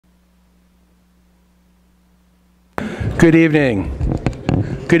Good evening.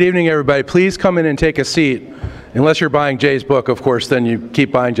 Good evening, everybody. Please come in and take a seat. Unless you're buying Jay's book, of course, then you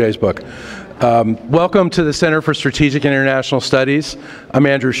keep buying Jay's book. Welcome to the Center for Strategic International Studies. I'm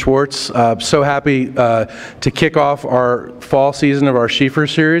Andrew Schwartz. So happy to kick off our fall season of our Schieffer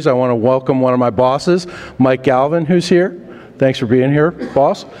series. I want to welcome one of my bosses, Mike Galvin, who's here. Thanks for being here,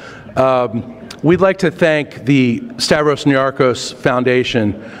 boss. We'd like to thank the Stavros Niarchos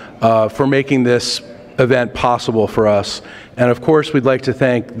Foundation for making this event possible for us. And of course, we'd like to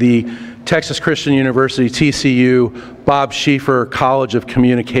thank the Texas Christian University, TCU, Bob Schieffer College of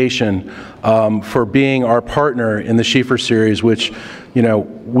Communication for being our partner in the Schieffer series, which, you know,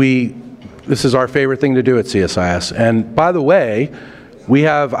 this is our favorite thing to do at CSIS. And by the way, we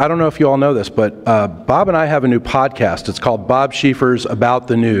have, I don't know if you all know this, but Bob and I have a new podcast. It's called Bob Schieffer's About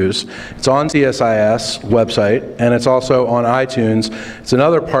the News. It's on CSIS website, and it's also on iTunes. It's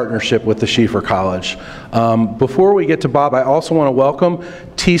another partnership with the Schieffer College. Before we get to Bob, I also want to welcome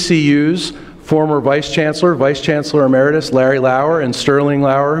TCU's former Vice Chancellor Emeritus Larry Lauer and Sterling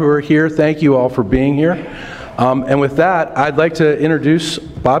Lauer, who are here. Thank you all for being here. And with that, I'd like to introduce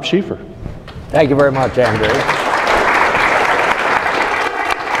Bob Schieffer. Thank you very much, Andrew.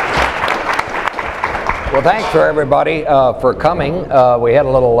 Well, thanks for everybody for coming. We had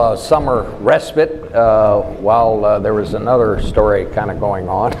a little summer respite while there was another story kind of going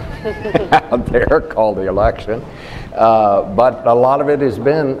on out there called the election. But a lot of it has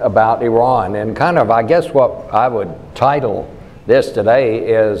been about Iran, and kind of, I guess what I would title this today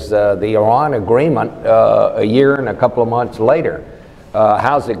is the Iran agreement a year and a couple of months later.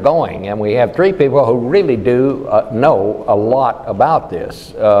 How's it going? And we have three people who really do know a lot about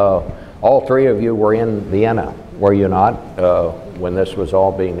this. All three of you were in Vienna, were you not, when this was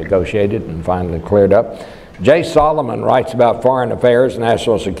all being negotiated and finally cleared up? Jay Solomon writes about foreign affairs,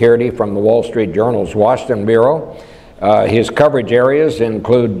 national security from the Wall Street Journal's Washington Bureau. His coverage areas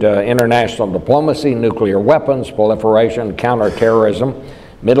include international diplomacy, nuclear weapons, proliferation, counterterrorism,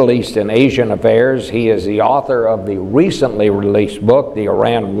 Middle East and Asian affairs. He is the author of the recently released book, The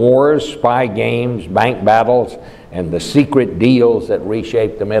Iran Wars, Spy Games, Bank Battles, and the Secret Deals That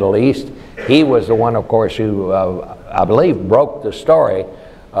Reshaped the Middle East. He was the one, of course, who I believe broke the story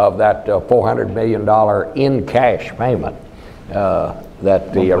of that $400 million in cash payment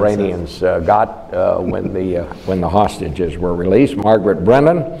that the Iranians got when the hostages were released. Margaret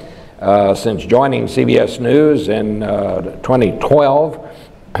Brennan, since joining CBS News in 2012,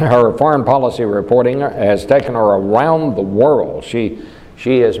 her foreign policy reporting has taken her around the world. She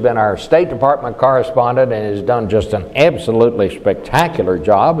has been our State Department correspondent and has done just an absolutely spectacular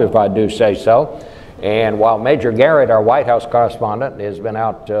job, if I do say so. And while Major Garrett, our White House correspondent, has been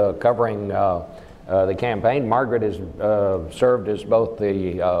out covering the campaign, Margaret has served as both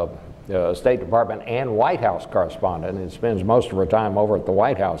the State Department and White House correspondent and spends most of her time over at the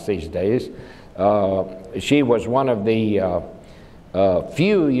White House these days. She was one of the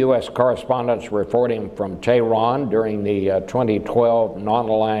few U.S. correspondents reporting from Tehran during the 2012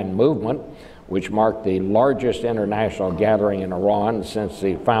 non-aligned movement, which marked the largest international gathering in Iran since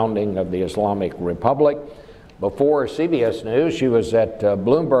the founding of the Islamic Republic. Before CBS News, she was at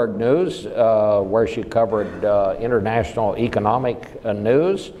Bloomberg News, where she covered international economic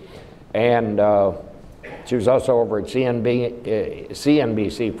news, and she was also over at CNBC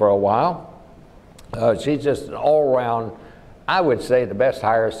for a while. She's just an all-around, I would say, the best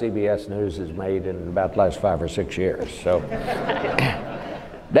hire CBS News has made in about the last 5 or 6 years. So,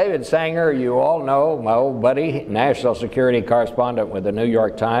 David Sanger, you all know, my old buddy, national security correspondent with the New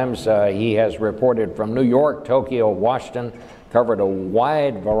York Times. He has reported from New York, Tokyo, Washington, covered a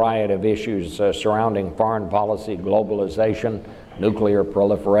wide variety of issues surrounding foreign policy, globalization, nuclear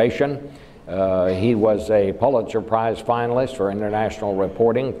proliferation. He was a Pulitzer Prize finalist for international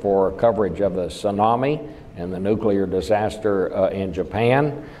reporting for coverage of the tsunami and the nuclear disaster in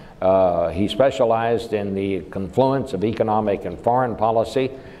Japan. He specialized in the confluence of economic and foreign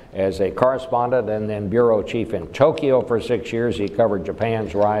policy as a correspondent and then bureau chief in Tokyo for 6 years. He covered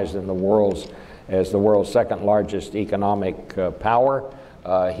Japan's rise in the world's second largest economic power.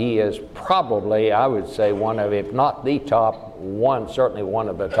 He is probably, I would say, one of, if not the top one, certainly one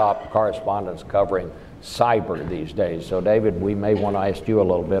of the top correspondents covering cyber these days. So David, we may want to ask you a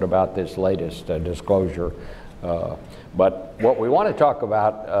little bit about this latest disclosure. But what we want to talk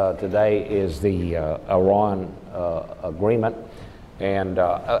about today is the Iran agreement. And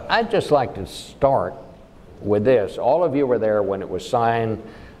I'd just like to start with this. All of you were there when it was signed.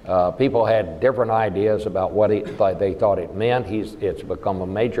 People had different ideas about what they thought it meant. It's become a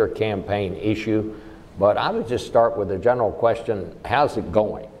major campaign issue. But I would just start with a general question: how's it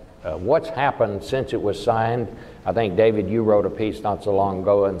going? What's happened since it was signed? I think, David, you wrote a piece not so long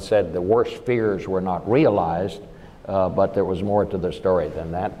ago and said the worst fears were not realized, but there was more to the story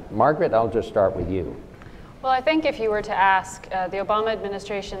than that. Margaret, I'll just start with you. Well, I think if you were to ask the Obama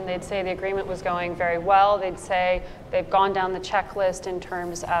administration, they'd say the agreement was going very well. They'd say they've gone down the checklist in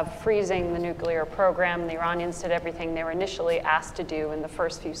terms of freezing the nuclear program. The Iranians did everything they were initially asked to do in the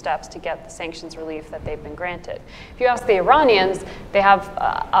first few steps to get the sanctions relief that they've been granted. If you ask the Iranians, they have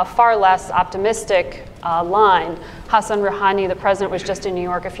a far less optimistic line. Hassan Rouhani, the president, was just in New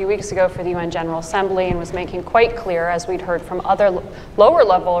York a few weeks ago for the UN General Assembly and was making quite clear, as we'd heard from other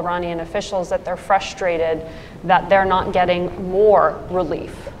lower-level Iranian officials, that they're frustrated that they're not getting more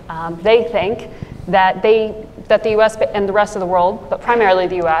relief. They think that the U.S. and the rest of the world, but primarily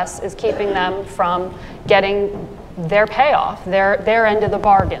the U.S., is keeping them from getting their payoff, their end of the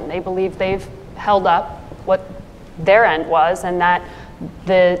bargain. They believe they've held up what their end was, and that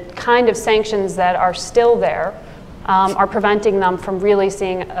the kind of sanctions that are still there are preventing them from really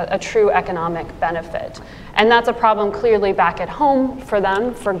seeing a true economic benefit. And that's a problem clearly back at home for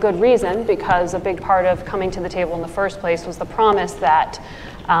them, for good reason, because a big part of coming to the table in the first place was the promise that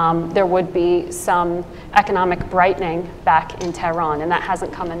there would be some economic brightening back in Tehran, and that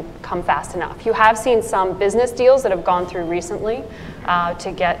hasn't come fast enough. You have seen some business deals that have gone through recently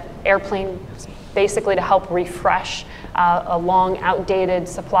to get airplanes, basically to help refresh a long outdated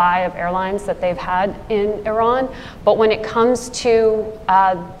supply of airlines that they've had in Iran. But when it comes to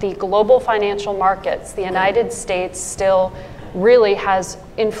the global financial markets, the United States still really has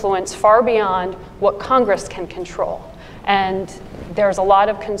influence far beyond what Congress can control. And there's a lot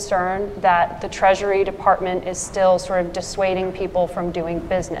of concern that the Treasury Department is still sort of dissuading people from doing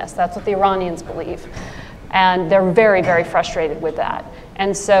business. That's what the Iranians believe. And they're very, very frustrated with that.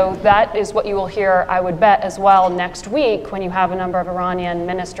 And so that is what you will hear, I would bet, as well next week when you have a number of Iranian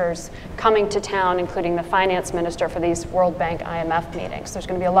ministers coming to town, including the finance minister for these World Bank IMF meetings. There's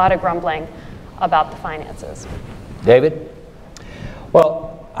going to be a lot of grumbling about the finances. David?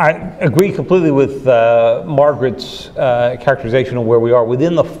 Well, I agree completely with Margaret's characterization of where we are.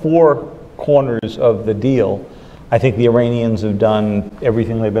 Within the four corners of the deal, I think the Iranians have done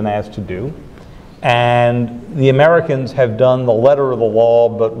everything they've been asked to do. And the Americans have done the letter of the law,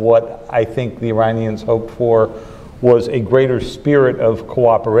 but what I think the Iranians hoped for was a greater spirit of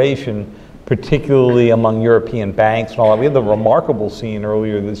cooperation, particularly among European banks and all that. We had the remarkable scene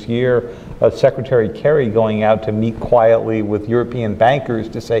earlier this year of Secretary Kerry going out to meet quietly with European bankers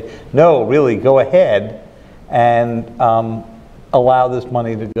to say, no, really, go ahead and allow this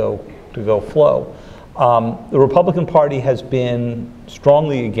money to go flow. The Republican Party has been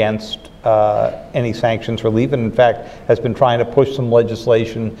strongly against any sanctions relief, and in fact has been trying to push some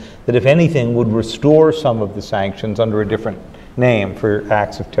legislation that, if anything, would restore some of the sanctions under a different name for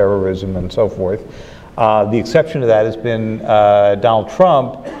acts of terrorism and so forth. The exception to that has been Donald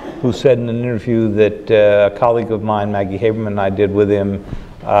Trump, who said in an interview that a colleague of mine, Maggie Haberman, and I did with him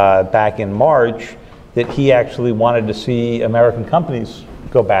back in March, that he actually wanted to see American companies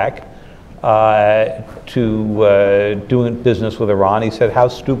go back to doing business with Iran. He said, how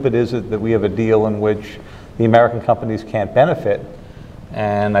stupid is it that we have a deal in which the American companies can't benefit?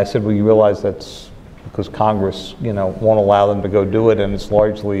 And I said, well, you realize that's because Congress, won't allow them to go do it, and it's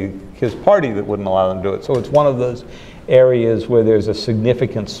largely his party that wouldn't allow them to do it. So it's one of those areas where there's a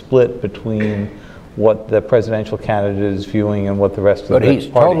significant split between what the presidential candidate is viewing and what the rest of the party. But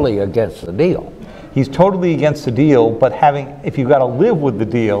he's totally against the deal. He's totally against the deal, but if you've got to live with the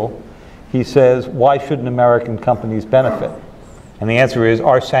deal, he says, why shouldn't American companies benefit? And the answer is,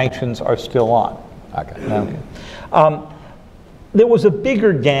 our sanctions are still on. Okay. There was a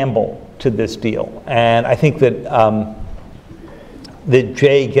bigger gamble to this deal, and I think that that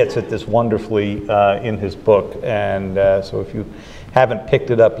Jay gets at this wonderfully in his book, and so if you haven't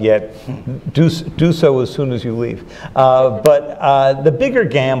picked it up yet, do so as soon as you leave. But the bigger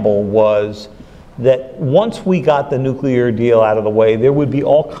gamble was that once we got the nuclear deal out of the way, there would be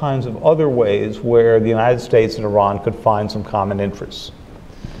all kinds of other ways where the United States and Iran could find some common interests.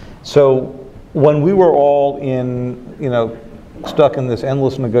 So when we were all stuck in this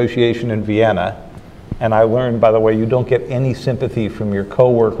endless negotiation in Vienna, and I learned, by the way, you don't get any sympathy from your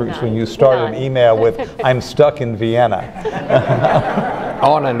coworkers when you start an email with, I'm stuck in Vienna.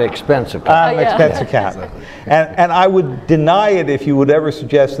 On an expense account. Expense account. And I would deny it if you would ever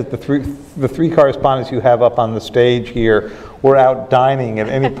suggest that the three correspondents you have up on the stage here were out dining at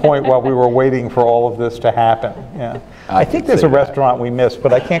any point while we were waiting for all of this to happen. Yeah. I think there's a restaurant we missed,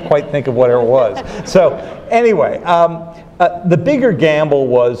 but I can't quite think of what it was. So anyway, the bigger gamble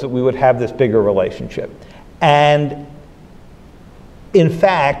was that we would have this bigger relationship. And In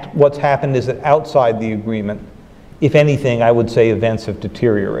fact, what's happened is that outside the agreement, if anything, I would say events have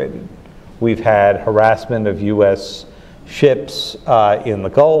deteriorated. We've had harassment of U.S. ships in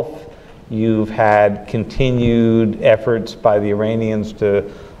the Gulf. You've had continued efforts by the Iranians to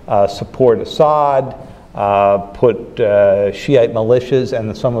support Assad, put Shiite militias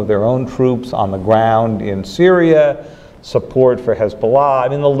and some of their own troops on the ground in Syria, support for Hezbollah. I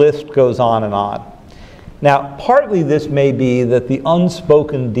mean, the list goes on and on. Now, partly this may be that the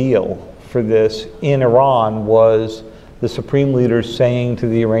unspoken deal for this in Iran was the supreme leader saying to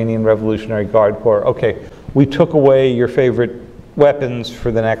the Iranian Revolutionary Guard Corps, okay, we took away your favorite weapons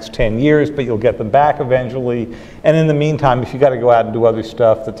for the next 10 years, but you'll get them back eventually. And in the meantime, if you got to go out and do other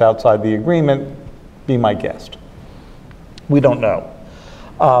stuff that's outside the agreement, be my guest. We don't know.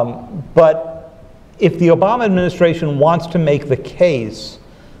 But if the Obama administration wants to make the case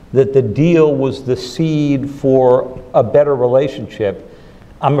that the deal was the seed for a better relationship,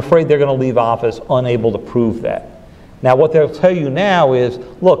 I'm afraid they're going to leave office unable to prove that. Now, what they'll tell you now is,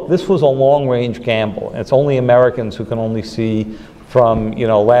 look, this was a long-range gamble. And it's only Americans who can only see from,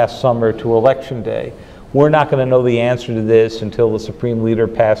 last summer to Election Day. We're not going to know the answer to this until the Supreme Leader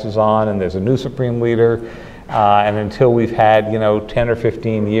passes on and there's a new Supreme Leader, and until we've had, 10 or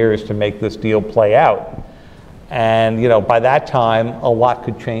 15 years to make this deal play out. And, by that time, a lot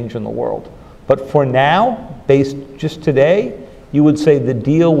could change in the world. But for now, based just today, you would say the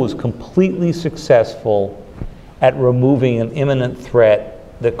deal was completely successful at removing an imminent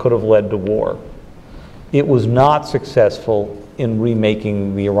threat that could have led to war. It was not successful in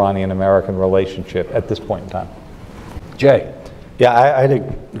remaking the Iranian-American relationship at this point in time. Jay? Yeah, I'd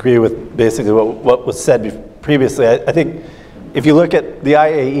agree with basically what was said previously. I think if you look at the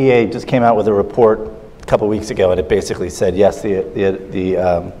IAEA just came out with a report a couple weeks ago, and it basically said, yes,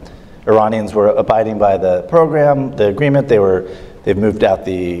 the Iranians were abiding by the program, the agreement. They've moved out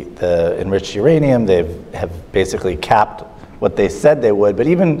the enriched uranium. They have basically capped what they said they would. But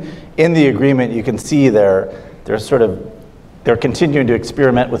even in the agreement, you can see they're continuing to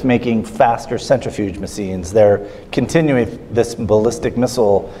experiment with making faster centrifuge machines. They're continuing this ballistic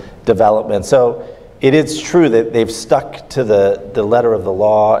missile development. So it is true that they've stuck to the letter of the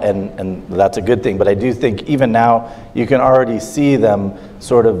law, and that's a good thing. But I do think even now, you can already see them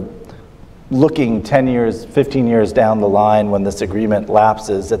sort of looking 10 years, 15 years down the line when this agreement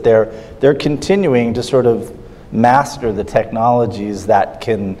lapses, that they're continuing to sort of master the technologies that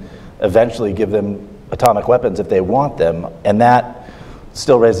can eventually give them atomic weapons if they want them. And that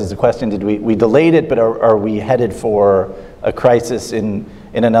still raises the question, did we delayed it, but are we headed for a crisis in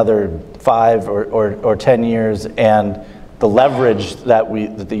another 5 or 10 years? And the leverage that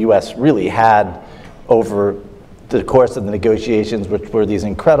the US really had over the course of the negotiations, which were these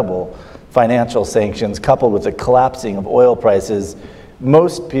incredible financial sanctions coupled with the collapsing of oil prices,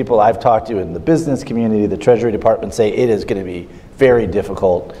 most people I've talked to in the business community, the Treasury Department, say it is going to be very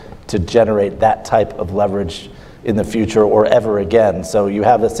difficult to generate that type of leverage in the future or ever again. So you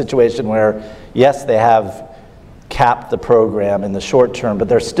have a situation where, yes, they have capped the program in the short term, but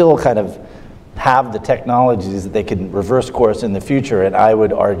they're still kind of have the technologies that they can reverse course in the future. And I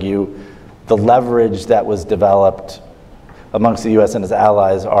would argue the leverage that was developed amongst the U.S. and its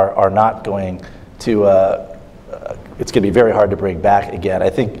allies are not going to, it's going to be very hard to bring back again. I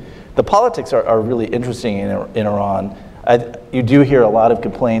think the politics are really interesting in Iran. You do hear a lot of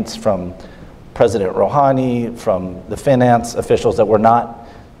complaints from President Rouhani, from the finance officials that we're not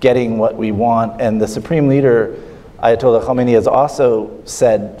getting what we want. And the Supreme Leader, Ayatollah Khomeini, has also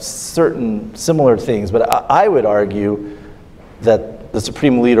said certain similar things. But I would argue that the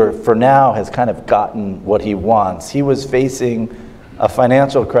Supreme Leader, for now, has kind of gotten what he wants. He was facing a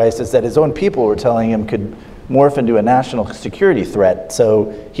financial crisis that his own people were telling him could morph into a national security threat.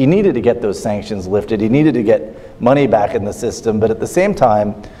 So he needed to get those sanctions lifted. He needed to get money back in the system. But at the same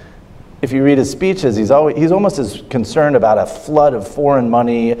time, if you read his speeches, he's almost as concerned about a flood of foreign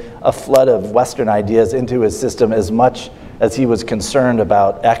money, a flood of Western ideas into his system as much as he was concerned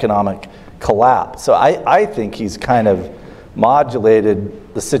about economic collapse. So I think he's kind of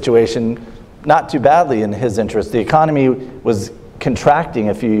modulated the situation not too badly in his interest. The economy was contracting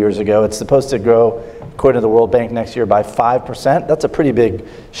a few years ago. It's supposed to grow, according to the World Bank, next year by 5%. That's a pretty big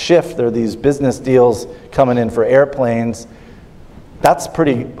shift. There are these business deals coming in for airplanes. That's a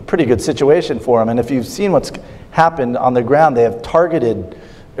pretty good situation for them. And if you've seen what's happened on the ground, they have targeted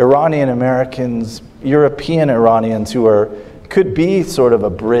Iranian Americans, European Iranians who could be sort of a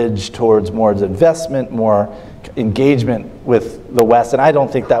bridge towards more investment, more engagement with the West. And I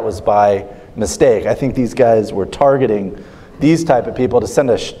don't think that was by mistake. I think these guys were targeting these type of people to send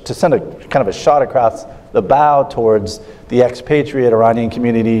a kind of a shot across the bow towards the expatriate Iranian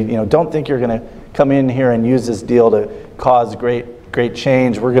community. You know, don't think you're going to come in here and use this deal to cause great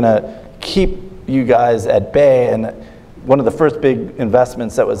change. We're going to keep you guys at bay. And one of the first big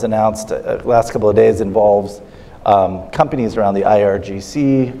investments that was announced last couple of days involves companies around the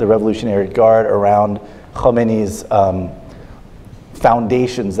IRGC, the Revolutionary Guard, around Khomeini's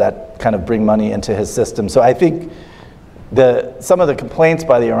foundations that kind of bring money into his system. So I think some of the complaints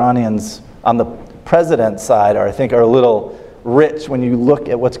by the Iranians on the president's side are a little rich when you look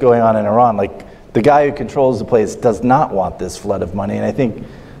at what's going on in Iran. Like, the guy who controls the place does not want this flood of money, and I think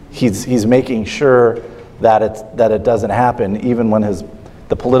he's making sure that it doesn't happen, even when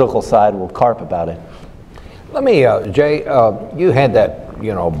the political side will carp about it. Let me, Jay, you had that,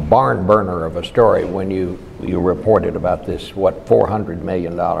 barn burner of a story when you reported about this, $400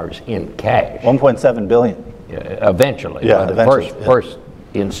 million in cash. 1.7 billion. Eventually. Yeah, the eventually, first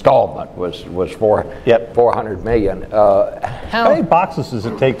installment was Yep. 400 million. How many boxes does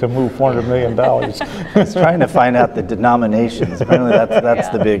it take to move $400 million? He's trying to find out the denominations. Apparently that's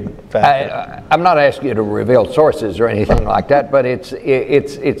the big factor. I'm not asking you to reveal sources or anything like that, but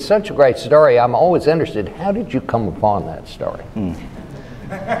it's such a great story. I'm always interested. How did you come upon that story?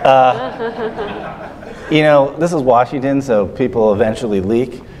 This is Washington, so people eventually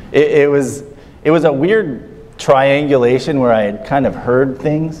leak. It was a weird triangulation where I had kind of heard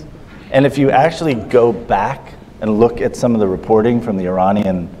things, and if you actually go back and look at some of the reporting from the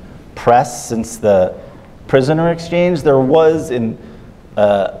Iranian press since the prisoner exchange, there was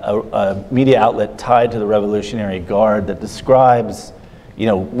a media outlet tied to the Revolutionary Guard that describes,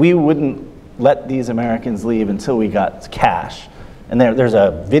 we wouldn't let these Americans leave until we got cash. And there's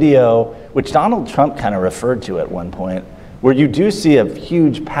a video, which Donald Trump kind of referred to at one point, where you do see a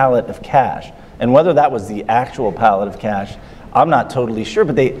huge pallet of cash. And whether that was the actual pallet of cash, I'm not totally sure,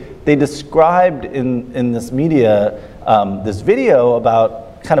 but they described in this media, this video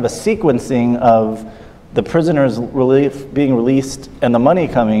about kind of a sequencing of the prisoners being released and the money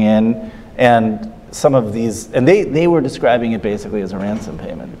coming in, and some of these, and they were describing it basically as a ransom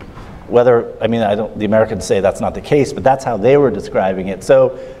payment. The Americans say that's not the case, but that's how they were describing it.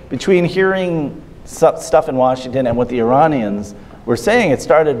 So between hearing stuff in Washington and what the Iranians were saying, it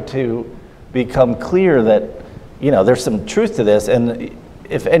started to become clear that, there's some truth to this. And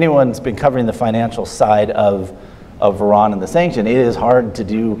if anyone's been covering the financial side of Iran and the sanction, it is hard to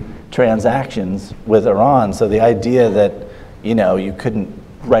do transactions with Iran. So the idea that, you couldn't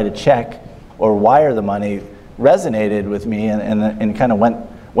write a check or wire the money resonated with me, and kind of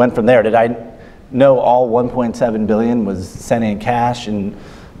went from there. Did I know all 1.7 billion was sent in cash and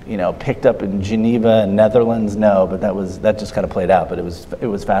picked up in Geneva and Netherlands? No, but that just kind of played out. But it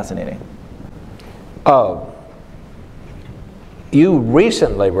was fascinating. You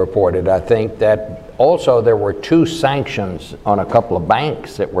recently reported, I think, that also there were 2 sanctions on a couple of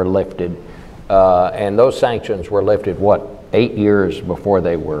banks that were lifted, and those sanctions were lifted 8 years before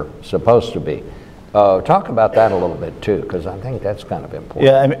they were supposed to be. Talk about that a little bit too, because I think that's kind of important.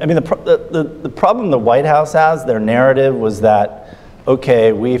 Yeah, the problem the White House has, their narrative was that,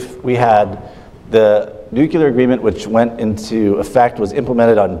 okay, we had the nuclear agreement, which went into effect, was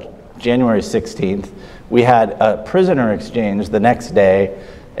implemented on January 16th. We had a prisoner exchange the next day,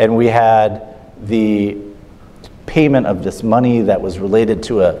 and we had the payment of this money that was related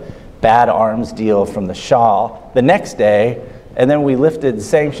to a bad arms deal from the Shah the next day, and then we lifted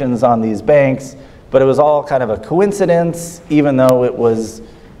sanctions on these banks. But it was all kind of a coincidence, even though it was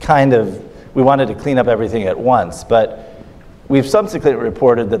we wanted to clean up everything at once. But we've subsequently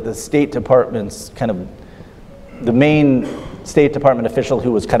reported that the State Department's the main State Department official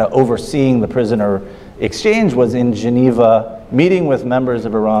who was kind of overseeing the prisoner exchange was in Geneva, meeting with members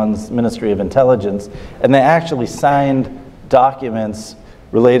of Iran's Ministry of Intelligence, and they actually signed documents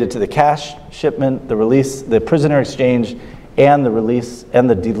related to the cash shipment, the release, the prisoner exchange, and the release and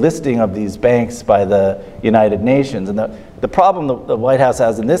the delisting of these banks by the United Nations. And the problem the White House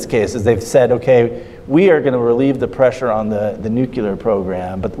has in this case is they've said, okay, we are going to relieve the pressure on the nuclear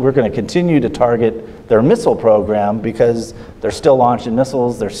program, but we're going to continue to target their missile program because they're still launching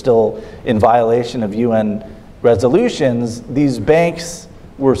missiles, they're still in violation of UN resolutions. These banks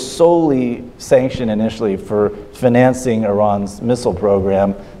were solely sanctioned initially for financing Iran's missile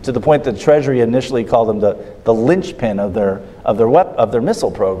program, to the point that Treasury initially called them the linchpin of their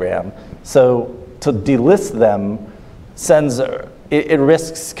missile program. So to delist them it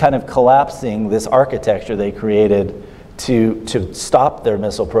risks kind of collapsing this architecture they created to stop their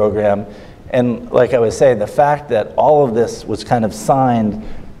missile program. And like I was saying, the fact that all of this was kind of signed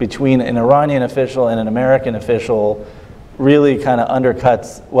between an Iranian official and an American official really kind of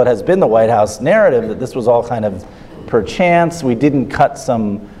undercuts what has been the White House narrative, that this was all kind of per chance. We didn't cut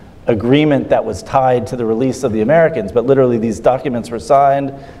some agreement that was tied to the release of the Americans, but literally these documents were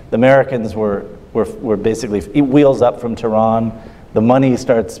signed. The Americans were basically wheels up from Tehran. The money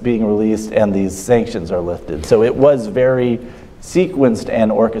starts being released and these sanctions are lifted. So it was very sequenced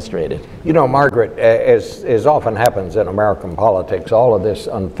and orchestrated. You know, Margaret, as often happens in American politics, all of this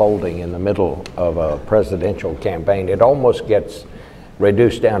unfolding in the middle of a presidential campaign, it almost gets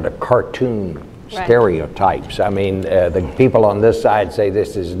reduced down to cartoon stereotypes. I mean, the people on this side say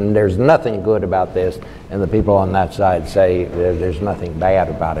there's nothing good about this, and the people on that side say there's nothing bad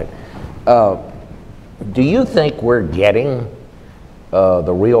about it. Do you think we're getting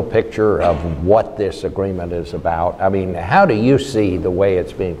the real picture of what this agreement is about? I mean, how do you see the way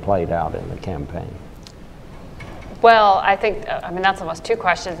it's being played out in the campaign? Well, I think, I mean, that's almost two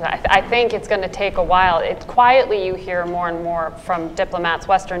questions. I think it's going to take a while. Quietly, you hear more and more from diplomats,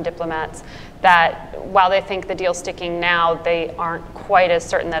 Western diplomats, that while they think the deal's sticking now, they aren't quite as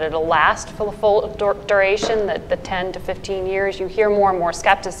certain that it'll last for the full duration, the 10 to 15 years. You hear more and more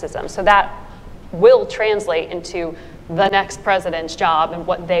skepticism. So that will translate into the next president's job and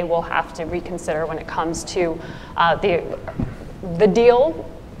what they will have to reconsider when it comes to the deal,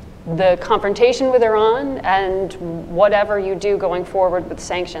 the confrontation with Iran, and whatever you do going forward with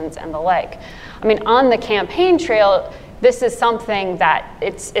sanctions and the like. I mean, on the campaign trail, this is something that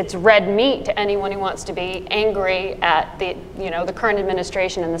it's red meat to anyone who wants to be angry at the current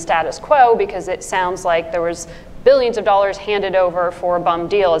administration and the status quo, because it sounds like there was billions of dollars handed over for a bum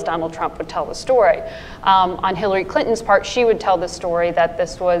deal, as Donald Trump would tell the story. On Hillary Clinton's part, she would tell the story that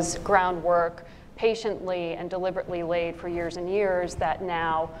this was groundwork patiently and deliberately laid for years and years that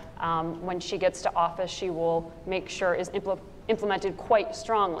now, when she gets to office, she will make sure is implemented quite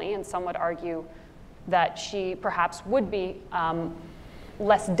strongly, and some would argue that she perhaps would be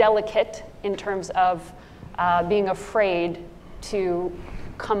less delicate in terms of being afraid to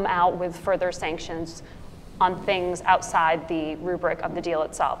come out with further sanctions on things outside the rubric of the deal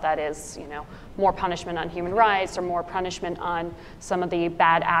itself. That is, more punishment on human rights or more punishment on some of the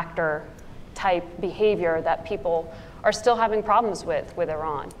bad actor type behavior that people are still having problems with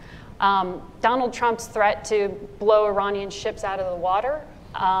Iran. Donald Trump's threat to blow Iranian ships out of the water,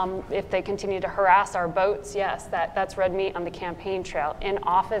 if they continue to harass our boats, yes, that's red meat on the campaign trail. In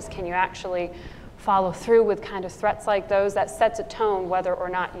office, can you actually follow through with kind of threats like those? That sets a tone whether or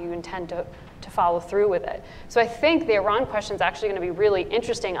not you intend to follow through with it. So I think the Iran question is actually going to be really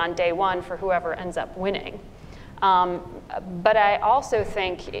interesting on day one for whoever ends up winning. But I also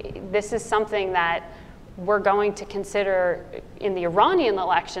think this is something that we're going to consider in the Iranian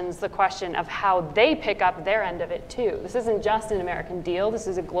elections, the question of how they pick up their end of it too. This isn't just an American deal, this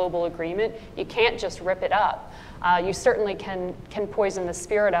is a global agreement. You can't just rip it up. You certainly can poison the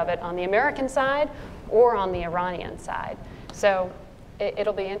spirit of it on the American side or on the Iranian side. So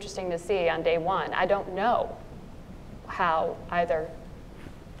it'll be interesting to see on day one. I don't know how either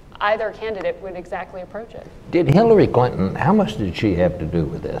candidate would exactly approach it. Did Hillary Clinton, how much did she have to do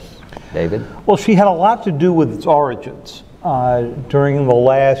with this, David? Well, she had a lot to do with its origins. During the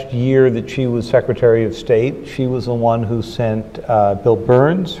last year that she was Secretary of State, she was the one who sent Bill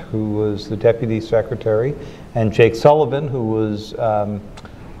Burns, who was the Deputy Secretary, and Jake Sullivan, who was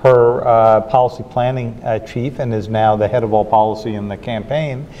her policy planning chief and is now the head of all policy in the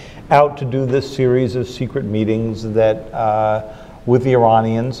campaign, out to do this series of secret meetings that with the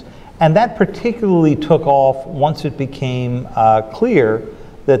Iranians. And that particularly took off once it became clear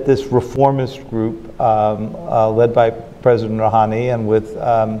that this reformist group, led by President Rouhani and with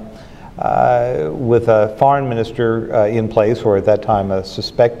a foreign minister in place, or at that time a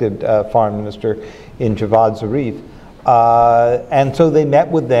suspected foreign minister in Javad Zarif, and so they met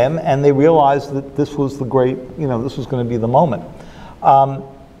with them and they realized that this was the great, this was going to be the moment.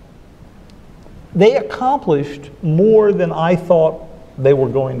 They accomplished more than I thought they were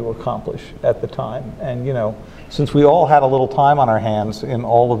going to accomplish at the time. And since we all had a little time on our hands in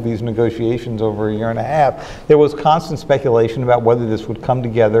all of these negotiations over a year and a half, there was constant speculation about whether this would come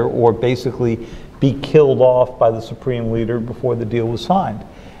together or basically be killed off by the Supreme Leader before the deal was signed.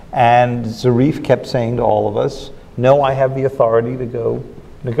 And Zarif kept saying to all of us, no, I have the authority to go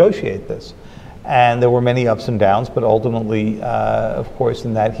negotiate this. And there were many ups and downs, but ultimately, of course,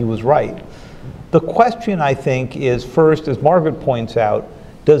 in that he was right. The question, I think, is first, as Margaret points out,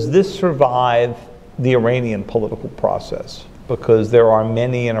 does this survive the Iranian political process? Because there are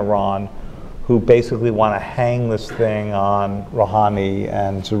many in Iran who basically want to hang this thing on Rouhani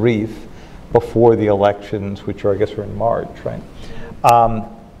and Zarif before the elections, which I guess are in March, right?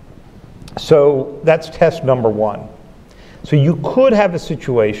 So that's test number one. So you could have a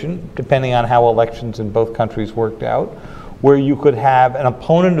situation, depending on how elections in both countries worked out, where you could have an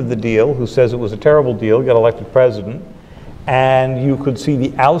opponent of the deal who says it was a terrible deal, get elected president, and you could see the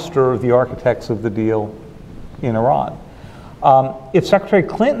ouster of the architects of the deal in Iran. If Secretary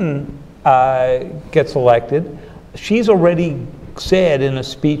Clinton gets elected, she's already said in a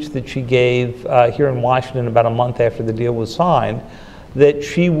speech that she gave here in Washington about a month after the deal was signed that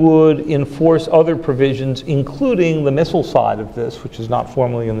she would enforce other provisions, including the missile side of this, which is not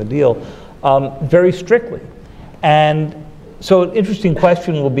formally in the deal, very strictly. And so an interesting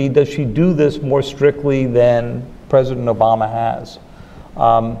question will be, does she do this more strictly than President Obama has?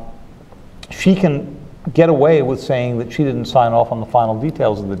 She can get away with saying that she didn't sign off on the final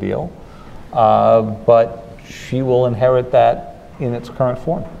details of the deal, but she will inherit that in its current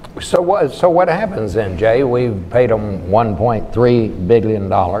form. So what happens then, Jay? We've paid them $1.3 billion.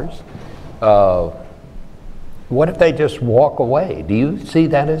 What if they just walk away? Do you see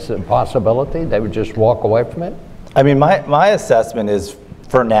that as a possibility? They would just walk away from it? I mean, my assessment is,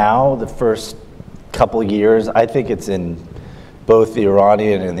 for now, the first couple years, I think it's in both the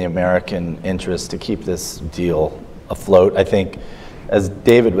Iranian and the American interest to keep this deal afloat. I think, as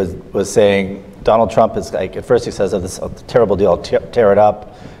David was saying, Donald Trump is like, at first he says, oh, this is a terrible deal, tear it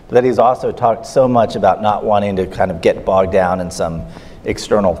up. But then he's also talked so much about not wanting to kind of get bogged down in some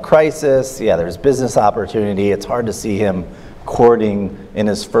external crisis. Yeah, there's business opportunity. It's hard to see him courting in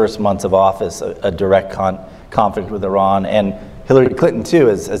his first months of office a direct conflict with Iran. And Hillary Clinton, too,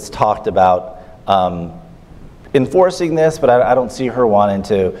 has talked about enforcing this, but I don't see her wanting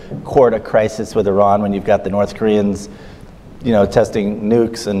to court a crisis with Iran when you've got the North Koreans, you know, testing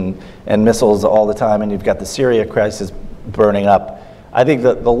nukes and missiles all the time, and you've got the Syria crisis burning up. I think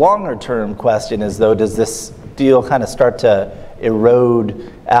that the longer term question is, though, does this deal kind of start to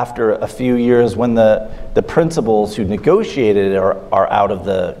erode after a few years when the principals who negotiated it are out of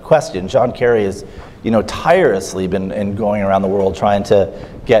the question? John Kerry has, you know, tirelessly been going around the world trying to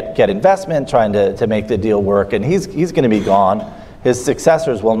get investment, trying to make the deal work, and he's going to be gone. His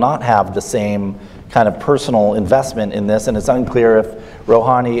successors will not have the same kind of personal investment in this, and it's unclear if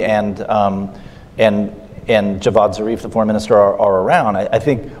Rouhani and Javad Zarif, the foreign minister, are around. I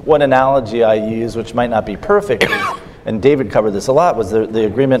think one analogy I use, which might not be perfect, and David covered this a lot, was the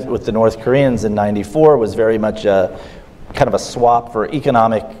agreement with the North Koreans in '94 was very much a kind of a swap for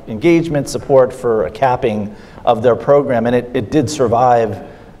economic engagement, support for a capping of their program, and it did survive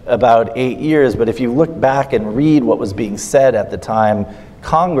about 8 years. But if you look back and read what was being said at the time,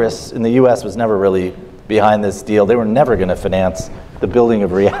 Congress in the US was never really behind this deal. They were never going to finance the building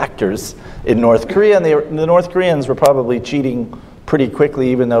of reactors in North Korea, and the North Koreans were probably cheating pretty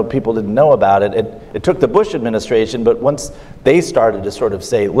quickly, even though people didn't know about it. It took the Bush administration, but once they started to sort of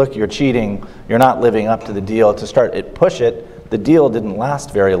say, look, you're cheating, you're not living up to the deal, to start it, push it, the deal didn't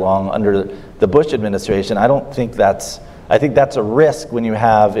last very long under the Bush administration. I think that's a risk when you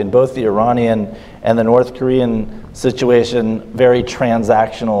have, in both the Iranian and the North Korean situation, very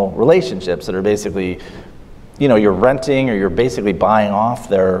transactional relationships that are basically, you know, you're renting or you're basically buying off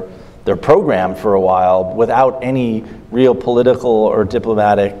their program for a while without any real political or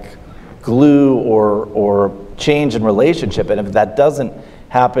diplomatic glue or change in relationship. And if that doesn't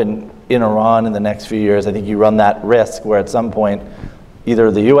happen in Iran in the next few years, I think you run that risk where at some point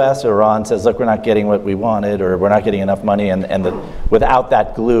either the US or Iran says, look, we're not getting what we wanted, or we're not getting enough money, and without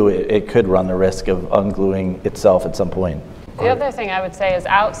that glue, it could run the risk of ungluing itself at some point. The other thing I would say is,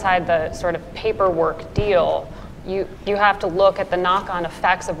 outside the sort of paperwork deal, you have to look at the knock-on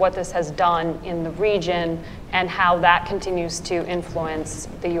effects of what this has done in the region and how that continues to influence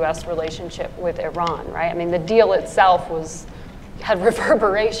the US relationship with Iran, right? I mean, the deal itself had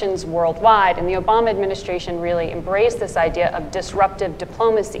reverberations worldwide, and the Obama administration really embraced this idea of disruptive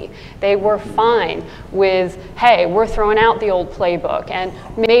diplomacy. They were fine with, hey, we're throwing out the old playbook, and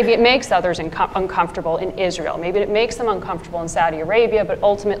maybe it makes others uncomfortable in Israel, maybe it makes them uncomfortable in Saudi Arabia, but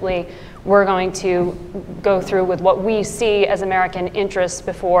ultimately we're going to go through with what we see as American interests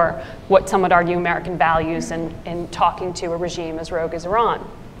before what some would argue American values in talking to a regime as rogue as Iran.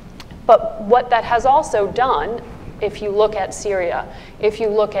 But what that has also done, if you look at Syria, if you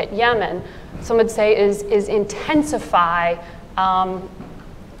look at Yemen, some would say is intensify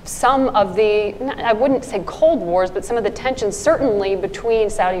some of the, I wouldn't say Cold Wars, but some of the tensions certainly between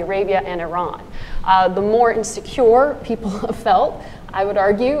Saudi Arabia and Iran. The more insecure people have felt, I would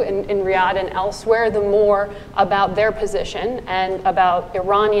argue, in Riyadh and elsewhere, the more about their position and about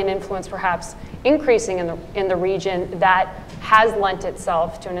Iranian influence perhaps increasing in the region, that has lent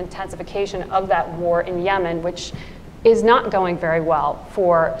itself to an intensification of that war in Yemen, which is not going very well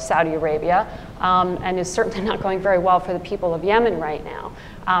for Saudi Arabia, and is certainly not going very well for the people of Yemen right now.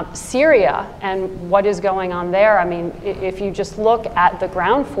 Syria and what is going on there, I mean, if you just look at the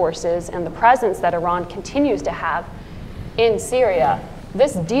ground forces and the presence that Iran continues to have in Syria,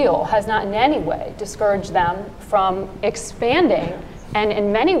 this deal has not in any way discouraged them from expanding and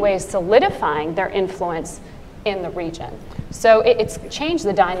in many ways solidifying their influence in the region. So it's changed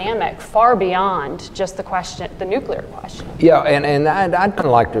the dynamic far beyond just the nuclear question. Yeah, and I'd kind of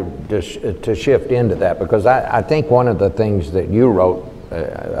like to shift into that, because I think one of the things that you wrote,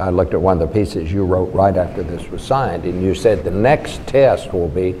 I looked at one of the pieces you wrote right after this was signed, and you said the next test will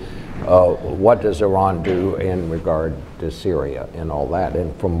be what does Iran do in regard to Syria and all that.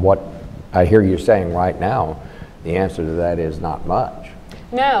 And from what I hear you saying right now, the answer to that is not much.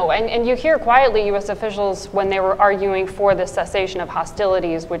 No, and you hear quietly U.S. officials when they were arguing for the cessation of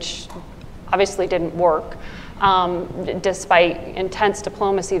hostilities, which obviously didn't work, despite intense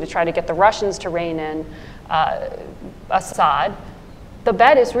diplomacy to try to get the Russians to rein in Assad. The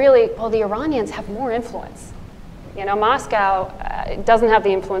bet is really, well, the Iranians have more influence. You know, Moscow doesn't have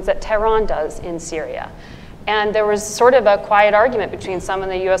the influence that Tehran does in Syria. And there was sort of a quiet argument between some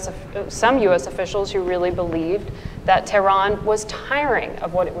U.S. officials who really believed that Tehran was tiring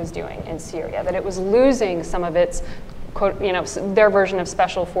of what it was doing in Syria, that it was losing some of its, you know, their version of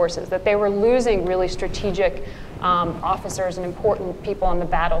special forces, that they were losing really strategic officers and important people on the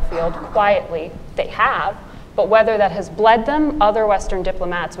battlefield quietly. They have, but whether that has bled them, other Western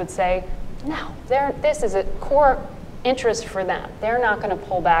diplomats would say, no, this is a core interest for them. They're not going to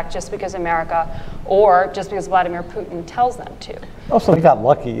pull back just because America or just because Vladimir Putin tells them to. Also, they got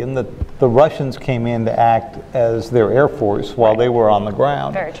lucky in that the Russians came in to act as their air force while they were on the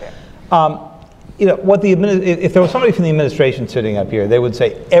ground. Very true. You know, what if there was somebody from the administration sitting up here, they would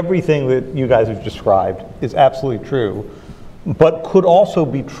say everything that you guys have described is absolutely true, but could also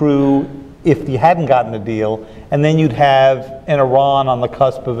be true if you hadn't gotten a deal, and then you'd have an Iran on the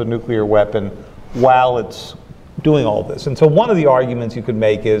cusp of a nuclear weapon while it's doing all this. And so one of the arguments you could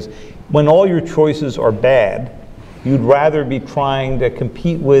make is when all your choices are bad, you'd rather be trying to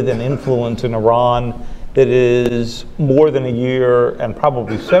compete with and influence an Iran that is more than a year and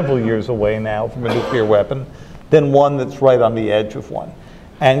probably several years away now from a nuclear weapon than one that's right on the edge of one.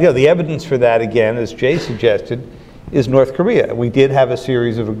 And you know, the evidence for that, again, as Jay suggested, is North Korea. We did have a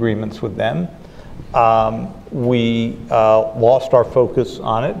series of agreements with them. We lost our focus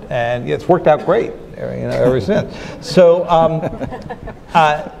on it, and it's worked out great, you know, ever since. So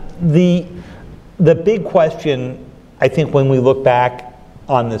the big question, I think, when we look back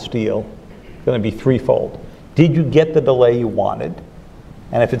on this deal, is going to be threefold. Did you get the delay you wanted?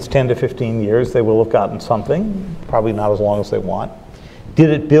 And if it's 10 to 15 years, they will have gotten something, probably not as long as they want. Did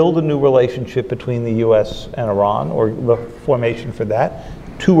it build a new relationship between the U.S. and Iran, or the formation for that?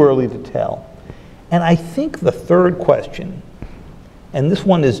 Too early to tell. And I think the third question, and this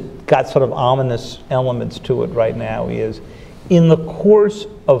one has got sort of ominous elements to it right now, is in the course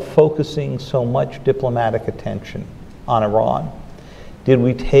of focusing so much diplomatic attention on Iran, did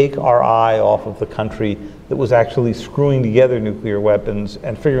we take our eye off of the country that was actually screwing together nuclear weapons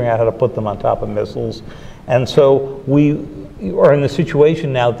and figuring out how to put them on top of missiles? And so we are in the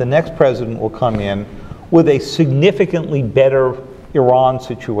situation now that the next president will come in with a significantly better Iran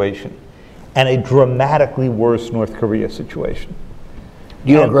situation and a dramatically worse North Korea situation.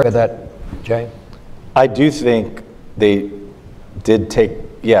 Do you agree with that, Jay? I do think they did take,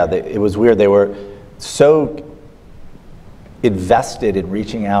 it was weird. They were so invested in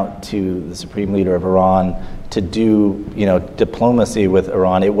reaching out to the supreme leader of Iran to do, you know, diplomacy with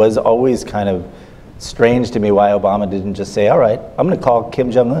Iran. It was always kind of strange to me why Obama didn't just say, all right, I'm going to call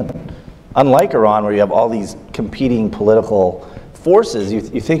Kim Jong-un. Unlike Iran, where you have all these competing political forces, you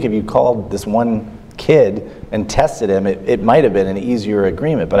think if you called this one kid and tested him, it might have been an easier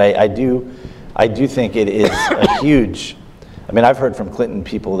agreement. But I do think it is a huge, I mean, I've heard from Clinton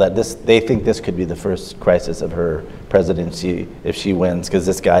people that they think this could be the first crisis of her presidency if she wins, because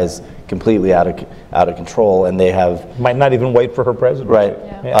this guy's completely out of control, and they might not even wait for her presidency. Right.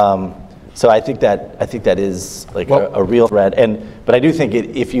 Yeah. So I think that is like a real threat. But I do think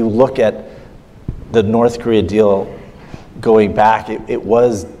if you look at the North Korea deal going back, it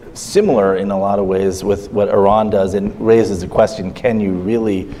was similar in a lot of ways with what Iran does, and raises the question: can you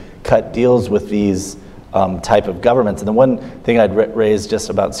really cut deals with these type of governments? And the one thing I'd raise just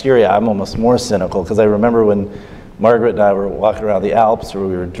about Syria, I'm almost more cynical, because I remember when Margaret and I were walking around the Alps, or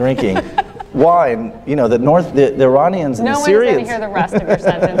we were drinking wine, you know, the Iranians and the Syrians. No one's going to hear the rest of your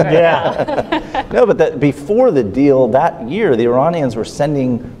sentence right now. No, but before the deal that year, the Iranians were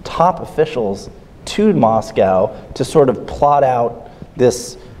sending top officials to Moscow to sort of plot out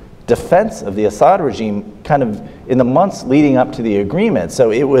this defense of the Assad regime kind of in the months leading up to the agreement.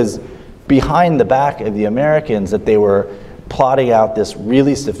 So it was behind the back of the Americans that they were plotting out this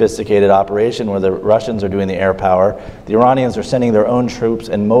really sophisticated operation where the Russians are doing the air power. The Iranians are sending their own troops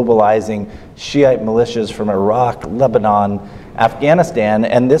and mobilizing Shiite militias from Iraq, Lebanon, Afghanistan,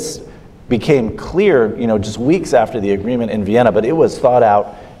 and this became clear, just weeks after the agreement in Vienna, but it was thought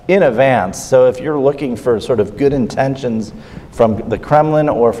out in advance. So if you're looking for sort of good intentions from the Kremlin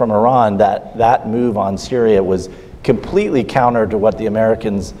or from Iran, that move on Syria was completely counter to what the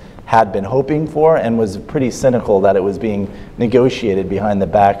Americans had been hoping for, and was pretty cynical that it was being negotiated behind the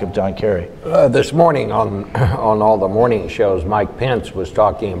back of John Kerry. This morning on all the morning shows, Mike Pence was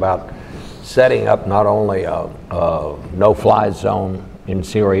talking about setting up not only a no-fly zone in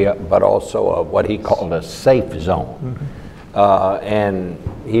Syria, but also what he called a safe zone. Mm-hmm. And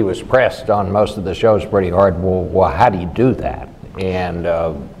he was pressed on most of the shows pretty hard, well, how do you do that? And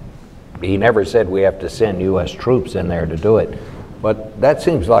he never said we have to send U.S. troops in there to do it. But that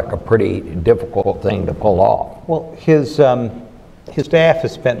seems like a pretty difficult thing to pull off. Well, his staff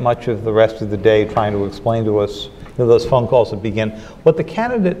has spent much of the rest of the day trying to explain to us, those phone calls that begin, what the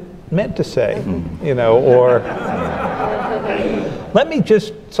candidate meant to say, or let me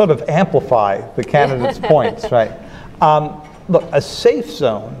just sort of amplify the candidate's points, right? Look, a safe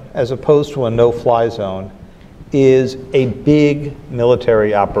zone, as opposed to a no-fly zone, is a big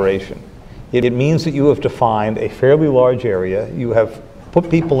military operation. It means that you have defined a fairly large area, you have put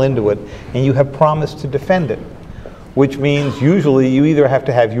people into it, and you have promised to defend it, which means usually you either have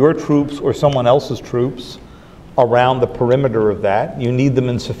to have your troops or someone else's troops around the perimeter of that. You need them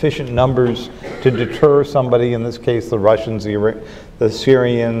in sufficient numbers to deter somebody, in this case the Russians, the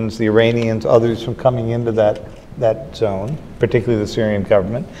Syrians, the Iranians, others from coming into that zone, particularly the Syrian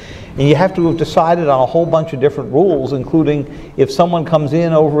government. And you have to have decided on a whole bunch of different rules, including if someone comes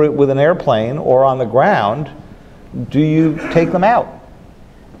in over it with an airplane or on the ground, do you take them out?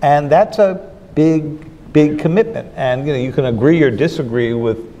 And that's a big commitment. And you can agree or disagree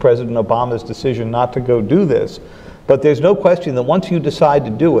with President Obama's decision not to go do this, but there's no question that once you decide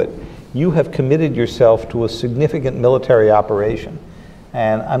to do it, you have committed yourself to a significant military operation.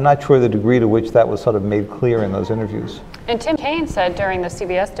 And I'm not sure the degree to which that was sort of made clear in those interviews. And Tim Kaine said during the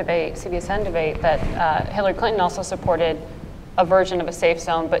CBSN debate that Hillary Clinton also supported a version of a safe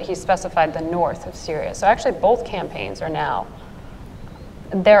zone, but he specified the north of Syria. So actually both campaigns are now,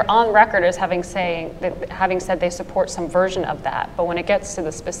 they're on record as having said they support some version of that. But when it gets to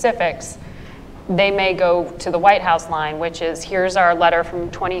the specifics, they may go to the White House line, which is, here's our letter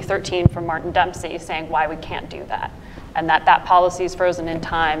from 2013 from Martin Dempsey saying why we can't do that. And that policy is frozen in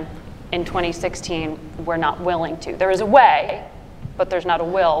time. In 2016, we're not willing to. There is a way, but there's not a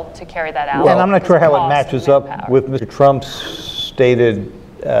will to carry that out. And I'm not sure how it matches up with Mr. Trump's stated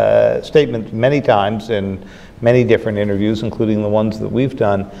statement many times in many different interviews, including the ones that we've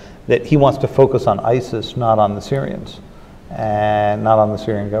done, that he wants to focus on ISIS, not on the Syrians, and not on the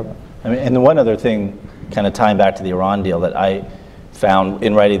Syrian government. I mean, and the one other thing, kind of tying back to the Iran deal, that I found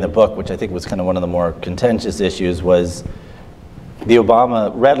in writing the book, which I think was kind of one of the more contentious issues, was the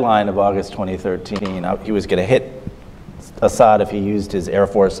Obama red line of August 2013. He was going to hit Assad if he used his Air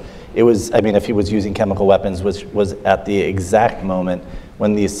Force. It was, if he was using chemical weapons, which was at the exact moment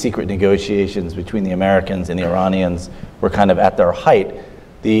when these secret negotiations between the Americans and the Iranians were kind of at their height.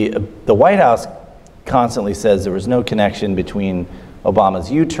 The White House constantly says there was no connection between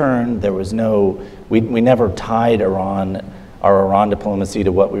Obama's U-turn. There was no, we never tied our Iran diplomacy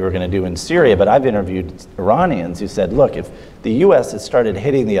to what we were going to do in Syria, but I've interviewed Iranians who said, look, if the U.S. had started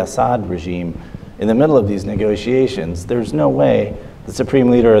hitting the Assad regime in the middle of these negotiations, there's no way the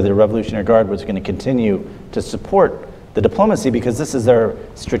Supreme Leader of the Revolutionary Guard was going to continue to support the diplomacy, because this is their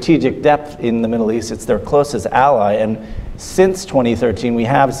strategic depth in the Middle East. It's their closest ally. And since 2013, we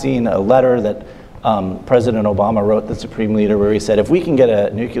have seen a letter that President Obama wrote the Supreme Leader where he said, if we can get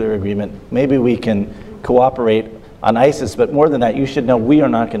a nuclear agreement, maybe we can cooperate on ISIS, but more than that, you should know we are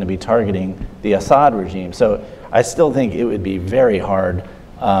not going to be targeting the Assad regime. So I still think it would be very hard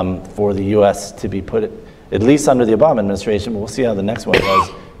for the U.S. to be put, at least under the Obama administration, but we'll see how the next one goes,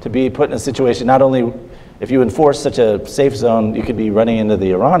 to be put in a situation, not only if you enforce such a safe zone, you could be running into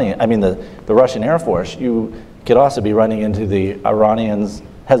the the Russian Air Force, you could also be running into the Iranians,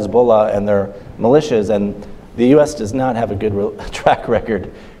 Hezbollah, and their militias, and the U.S. does not have a good track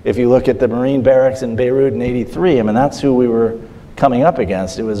record. If you look at the Marine barracks in Beirut in '83, that's who we were coming up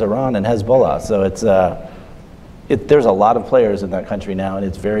against. It was Iran and Hezbollah. So there's a lot of players in that country now, and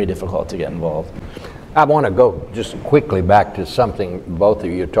it's very difficult to get involved. I want to go just quickly back to something both of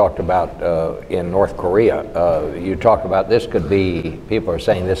you talked about in North Korea. You talked about this could be, people are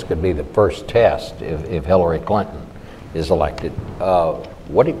saying this could be the first test if Hillary Clinton is elected.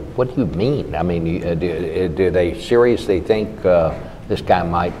 What do you mean? I mean, do they seriously think this guy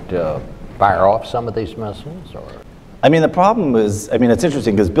might fire off some of these missiles? Or? I mean, the problem is, I mean, it's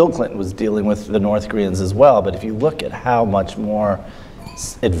interesting because Bill Clinton was dealing with the North Koreans as well, but if you look at how much more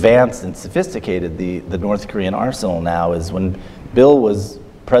advanced and sophisticated the North Korean arsenal now is, when Bill was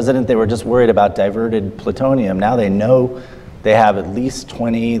president, they were just worried about diverted plutonium. Now they know they have at least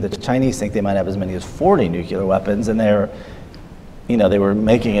 20. The Chinese think they might have as many as 40 nuclear weapons, and they were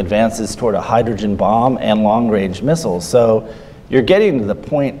making advances toward a hydrogen bomb and long-range missiles. So you're getting to the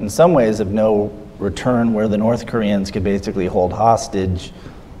point in some ways of no return where the North Koreans could basically hold hostage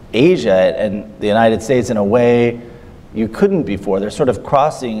Asia and the United States in a way you couldn't before. They're sort of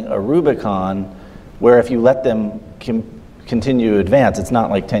crossing a Rubicon where if you let them continue to advance, it's not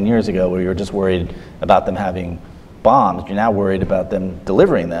like 10 years ago where you're just worried about them having bombs. You're now worried about them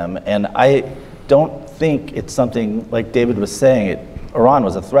delivering them. And I don't think it's something like David was saying, Iran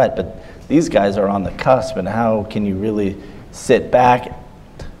was a threat, but these guys are on the cusp, and how can you really sit back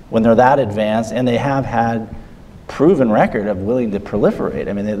when they're that advanced, and they have had proven record of willing to proliferate.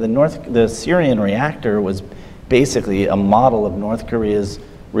 I mean, the Syrian reactor was basically a model of North Korea's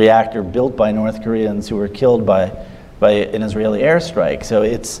reactor built by North Koreans who were killed by an Israeli airstrike. So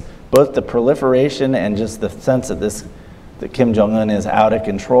it's both the proliferation and just the sense that Kim Jong-un is out of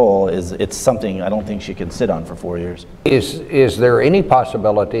control it's something I don't think she can sit on for 4 years. Is there any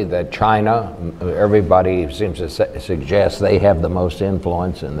possibility that China, everybody seems to suggest they have the most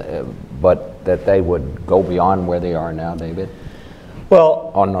influence, but that they would go beyond where they are now, David?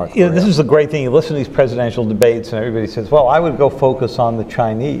 Well, on North Korea. This is the great thing. You listen to these presidential debates and everybody says, well, I would go focus on the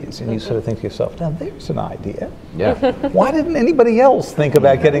Chinese. And you sort of think to yourself, now there's an idea. Yeah. Why didn't anybody else think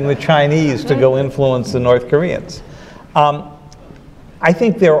about getting the Chinese to go influence the North Koreans? I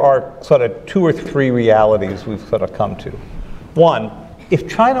think there are sort of 2 or 3 realities we've sort of come to. One, if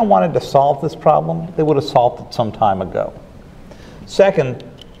China wanted to solve this problem, they would have solved it some time ago. Second,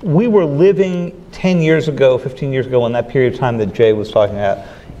 we were living 10 years ago, 15 years ago, in that period of time that Jay was talking about,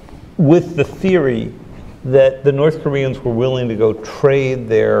 with the theory that the North Koreans were willing to go trade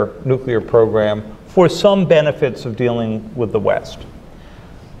their nuclear program for some benefits of dealing with the West.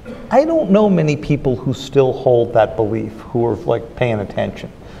 I don't know many people who still hold that belief, who are like paying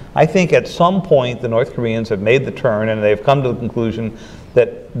attention. I think at some point the North Koreans have made the turn and they've come to the conclusion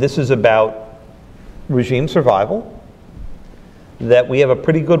that this is about regime survival, that we have a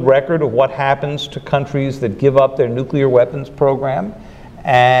pretty good record of what happens to countries that give up their nuclear weapons program,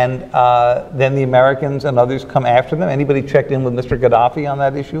 and then the Americans and others come after them. Anybody checked in with Mr. Gaddafi on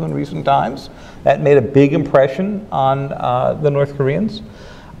that issue in recent times? That made a big impression on the North Koreans.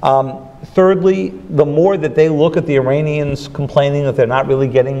 Thirdly, the more that they look at the Iranians complaining that they're not really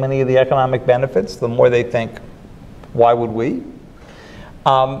getting many of the economic benefits, the more they think, why would we?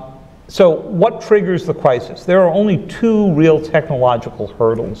 So what triggers the crisis? There are only 2 real technological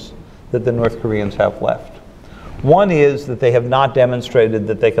hurdles that the North Koreans have left. One is that they have not demonstrated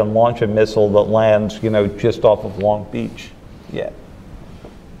that they can launch a missile that lands, just off of Long Beach yet.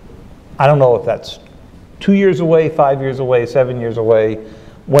 I don't know if that's 2 years away, 5 years away, 7 years away.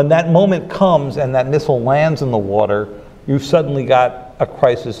 When that moment comes and that missile lands in the water, you've suddenly got a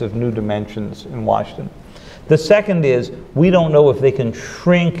crisis of new dimensions in Washington. The second is, we don't know if they can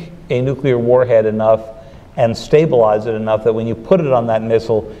shrink a nuclear warhead enough and stabilize it enough that when you put it on that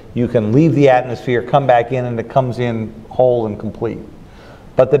missile, you can leave the atmosphere, come back in, and it comes in whole and complete.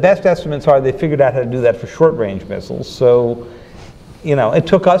 But the best estimates are they figured out how to do that for short-range missiles. So, it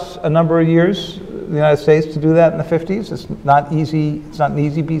took us a number of years, the United States, to do that in the 50s. It's not easy. It's not an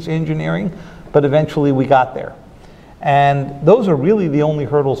easy piece of engineering, but eventually we got there. And those are really the only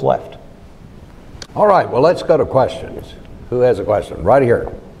hurdles left. All right, well, let's go to questions. Who has a question? Right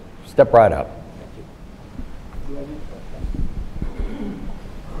here. Step right up.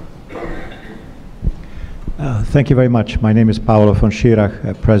 Thank you very much. My name is Paolo von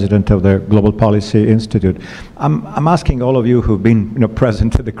Schirach, president of the Global Policy Institute. I'm asking all of you who've been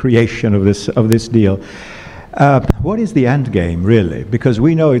present at the creation of this deal, what is the end game, really? Because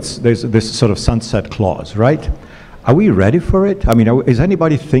we know there's this sort of sunset clause, right? Are we ready for it? I mean, is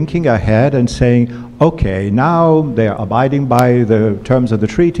anybody thinking ahead and saying, okay, now they're abiding by the terms of the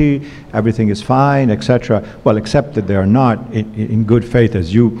treaty, everything is fine, etc. Well, except that they are not in good faith,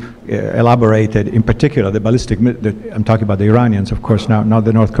 as you elaborated, in particular, the ballistic, I'm talking about the Iranians, of course, now, not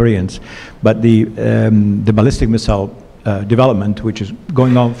the North Koreans, but the ballistic missile development, which is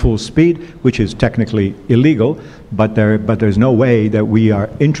going on full speed, which is technically illegal, but there's no way that we are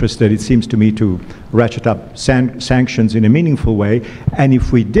interested, it seems to me, to ratchet up sanctions in a meaningful way. And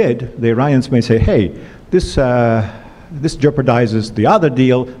if we did, the Iranians may say, hey, this jeopardizes the other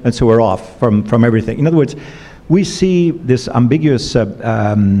deal, and so we're off from everything. In other words, we see this ambiguous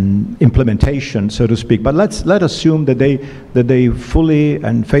implementation, so to speak, but let's assume that they fully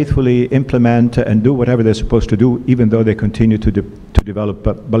and faithfully implement and do whatever they're supposed to do, even though they continue to develop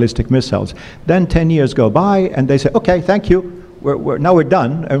ballistic missiles. Then 10 years go by, and they say, okay, thank you, now we're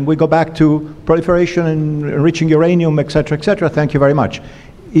done, and we go back to proliferation and enriching uranium, et cetera, thank you very much.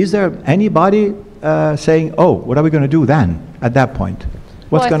 Is there anybody saying, oh, what are we going to do then, at that point?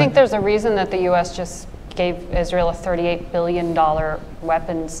 Well, I think there's a reason that the U.S. just gave Israel a $38 billion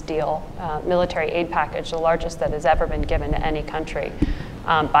weapons deal, military aid package, the largest that has ever been given to any country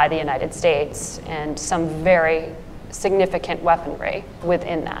by the United States, and some very significant weaponry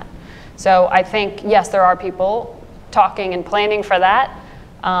within that. So I think, yes, there are people talking and planning for that,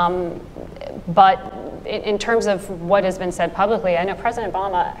 but in terms of what has been said publicly, I know President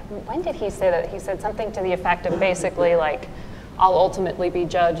Obama, when did he say that? He said something to the effect of basically like, I'll ultimately be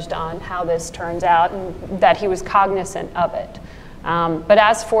judged on how this turns out, and that he was cognizant of it. But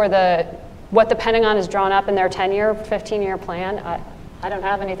as for what the Pentagon has drawn up in their 10-year, 15-year plan, I don't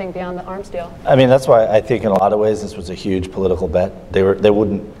have anything beyond the arms deal. I mean, that's why I think in a lot of ways this was a huge political bet. They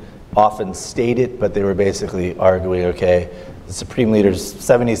wouldn't often state it, but they were basically arguing, okay, the Supreme Leader's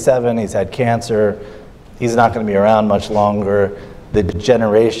 77, he's had cancer, he's not going to be around much longer. The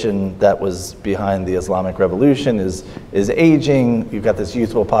generation that was behind the Islamic Revolution is aging. You've got this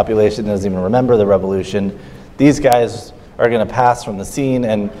youthful population that doesn't even remember the revolution. These guys are going to pass from the scene,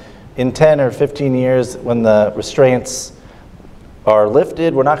 and in 10 or 15 years, when the restraints are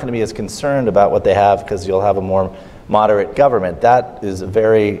lifted, we're not going to be as concerned about what they have because you'll have a more moderate government. That is a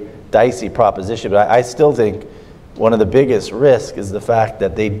very dicey proposition, but I still think one of the biggest risks is the fact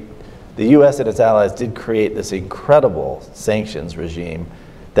that the U.S. and its allies did create this incredible sanctions regime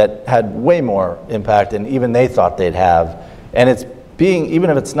that had way more impact than even they thought they'd have. And it's being,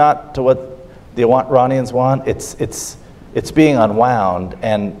 even if it's not to what the Iranians want, it's being unwound.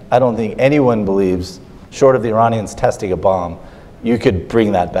 And I don't think anyone believes, short of the Iranians testing a bomb, you could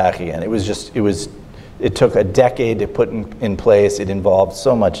bring that back again. It took a decade to put in place. It involved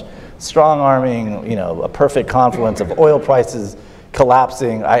so much strong arming, you know, a perfect confluence of oil prices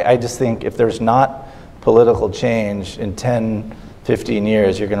collapsing. I just think if there's not political change in 10, 15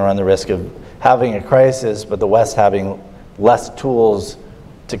 years, you're going to run the risk of having a crisis, but the West having less tools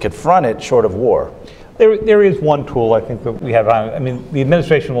to confront it short of war. There is one tool I think that we have. I mean, the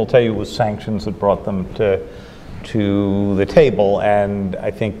administration will tell you it was sanctions that brought them to the table, and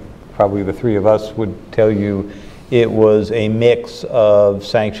I think probably the three of us would tell you it was a mix of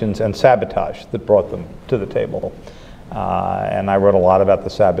sanctions and sabotage that brought them to the table. And I wrote a lot about the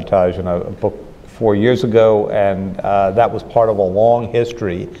sabotage in a book 4 years ago, and that was part of a long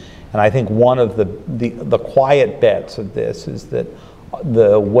history. And I think one of the quiet bets of this is that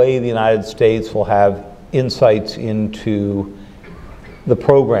the way the United States will have insights into the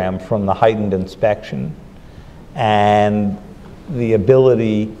program from the heightened inspection and the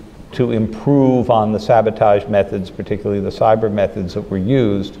ability to improve on the sabotage methods, particularly the cyber methods that were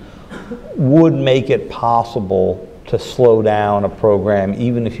used, would make it possible to slow down a program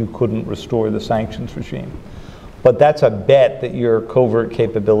even if you couldn't restore the sanctions regime. But that's a bet that your covert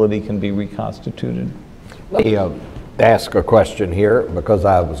capability can be reconstituted. Let me ask a question here, because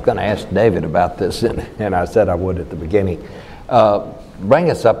I was going to ask David about this, and I said I would at the beginning.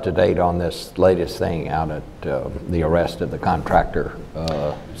 Bring us up to date on this latest thing out at the arrest of the contractor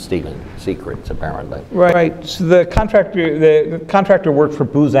stealing secrets, apparently. Right. So the contractor worked for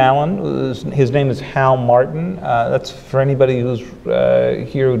Booz Allen. His name is Hal Martin. That's for anybody who's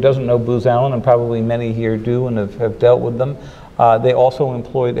here who doesn't know Booz Allen, and probably many here do and have dealt with them. They also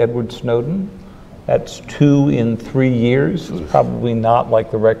employed Edward Snowden. That's 2 in 3 years. It's probably not like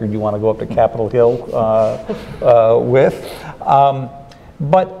the record you want to go up to Capitol Hill with.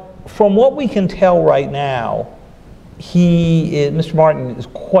 But from what we can tell right now, Mr. Martin is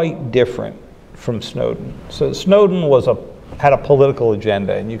quite different from Snowden. So Snowden had a political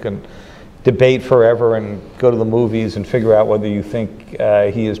agenda, and you can debate forever and go to the movies and figure out whether you think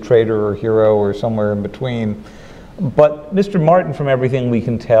he is traitor or hero or somewhere in between. But Mr. Martin, from everything we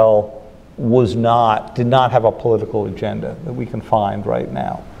can tell, did not have a political agenda that we can find right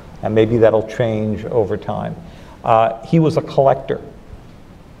now. And maybe that'll change over time. He was a collector.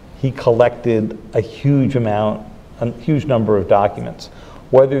 He collected a huge number of documents.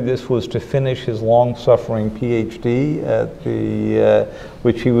 whether this was to finish his long-suffering PhD at the,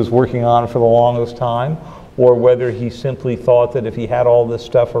 which he was working on for the longest time, or whether he simply thought that if he had all this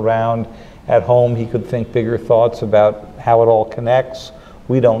stuff around at home, he could think bigger thoughts about how it all connects.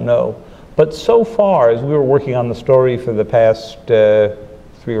 We don't know. But so far, as we were working on the story for the past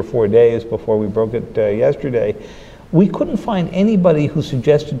 3 or 4 days before we broke it yesterday, we couldn't find anybody who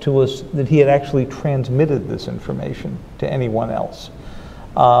suggested to us that he had actually transmitted this information to anyone else.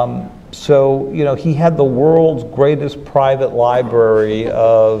 So, you know, he had the world's greatest private library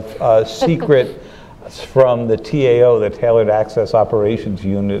of secret from the TAO, the Tailored Access Operations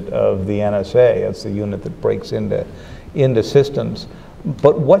Unit of the NSA. That's the unit that breaks into systems.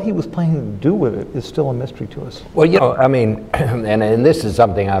 But what he was planning to do with it is still a mystery to us. Well, you know, I mean, and this is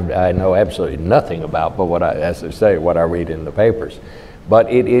something I know absolutely nothing about, but what as I say, what I read in the papers.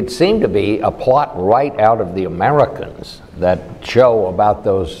 But it seemed to be a plot right out of the Americans, that show about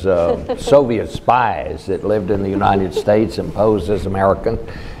those Soviet spies that lived in the United States and posed as American,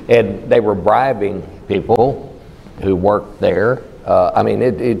 and they were bribing people who worked there. I mean,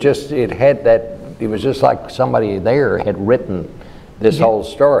 it had that, it was just like somebody there had written this whole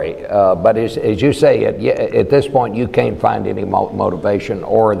story. But as you say, at this point, you can't find any motivation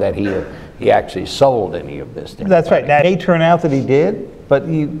or that he actually sold any of this to That's right. anybody. Now, it may turn out that he did, but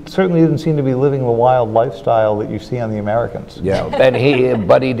he certainly didn't seem to be living the wild lifestyle that you see on the Americans. Yeah, and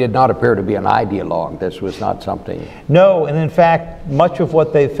but he did not appear to be an ideologue. This was not something. No, and in fact, much of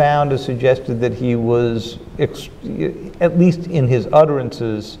what they found has suggested that he was, at least in his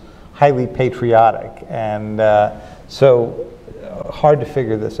utterances, highly patriotic, and so hard to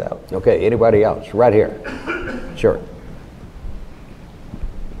figure this out. Okay, anybody else? Right here. Sure.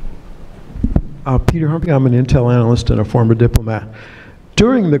 Peter Humphrey, I'm an intel analyst and a former diplomat.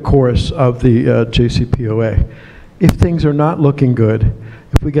 During the course of the JCPOA, if things are not looking good,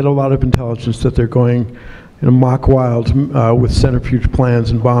 if we get a lot of intelligence that they're going mock wild with centrifuge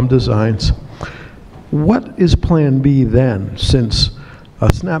plans and bomb designs, what is Plan B then, since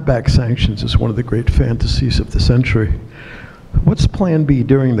snapback sanctions is one of the great fantasies of the century? What's Plan B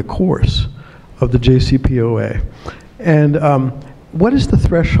during the course of the JCPOA? And what is the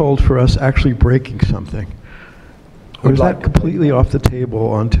threshold for us actually breaking something? Or is that completely off the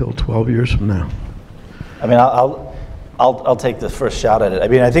table until 12 years from now? I mean, I'll take the first shot at it. I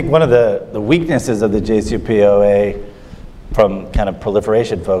mean, I think one of the weaknesses of the JCPOA from kind of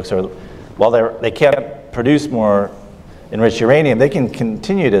proliferation folks are, while they can't produce more enriched uranium, they can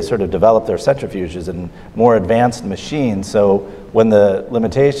continue to sort of develop their centrifuges and more advanced machines. So when the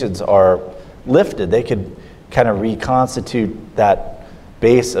limitations are lifted, they could kind of reconstitute that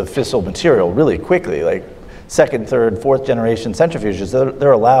base of fissile material really quickly. Like second, third, fourth generation centrifuges,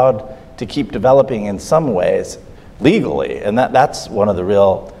 they're allowed to keep developing in some ways legally, and that's one of the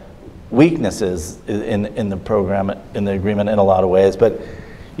real weaknesses in the program, in the agreement in a lot of ways. But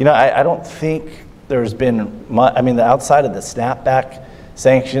you know, I don't think there's been much. I mean, outside of the snapback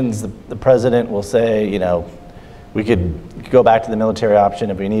sanctions, the president will say, you know, we could go back to the military option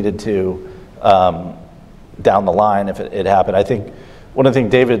if we needed to down the line if it happened. I think one of the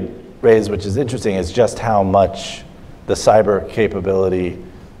things David raised, which is interesting, is just how much the cyber capability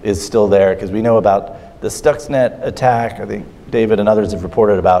is still there, because we know about the Stuxnet attack. I think David and others have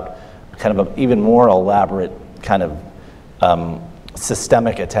reported about kind of an even more elaborate kind of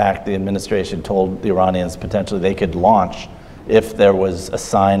systemic attack the administration told the Iranians potentially they could launch if there was a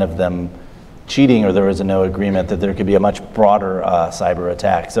sign of them cheating or there was a no agreement, that there could be a much broader cyber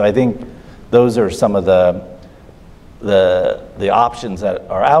attack. So I think those are some of the options that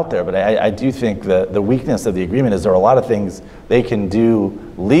are out there. But I do think the weakness of the agreement is there are a lot of things they can do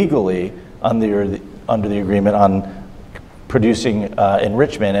legally under the agreement on producing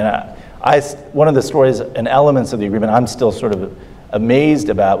enrichment. And one of the stories and elements of the agreement I'm still sort of amazed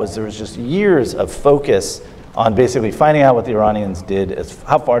about was there was just years of focus on basically finding out what the Iranians did,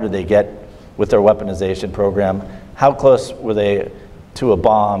 how far did they get with their weaponization program, how close were they to a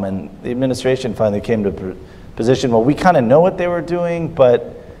bomb, and the administration finally came to a position, well, we kind of know what they were doing,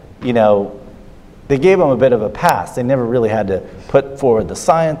 but you know, they gave them a bit of a pass. They never really had to put forward the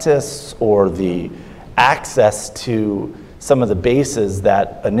scientists or the access to some of the bases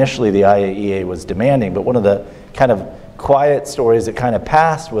that initially the IAEA was demanding. But one of the kind of quiet stories that kind of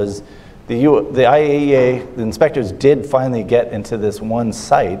passed was the IAEA, the inspectors did finally get into this one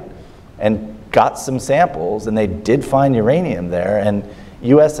site and got some samples, and they did find uranium there. And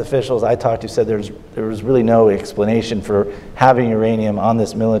US officials I talked to said there was really no explanation for having uranium on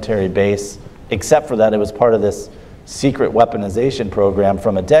this military base, except for that it was part of this secret weaponization program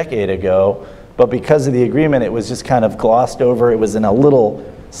from a decade ago. but because of the agreement, it was just kind of glossed over. It was in a little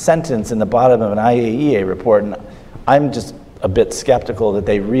sentence in the bottom of an IAEA report, and I'm just a bit skeptical that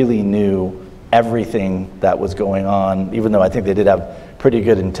they really knew everything that was going on, even though I think they did have pretty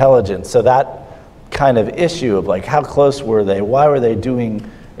good intelligence. So that kind of issue of like, how close were they? Why were they doing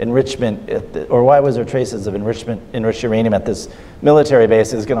enrichment, or why was there traces of enriched uranium at this military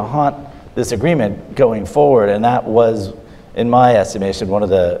base is going to haunt this agreement going forward. And that was, in my estimation, one of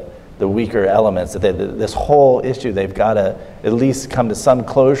the weaker elements, that this whole issue, they've got to at least come to some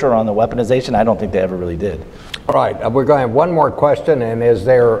closure on the weaponization. I don't think they ever really did. All right, we're going to have one more question, and is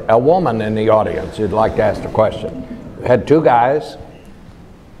there a woman in the audience who'd like to ask a question? We had two guys.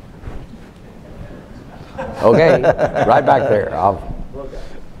 Okay, right back there.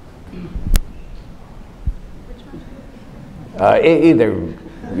 Either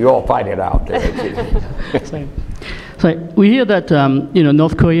you all fight it out there. So we hear that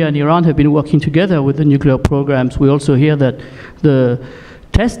North Korea and Iran have been working together with the nuclear programs. We also hear that the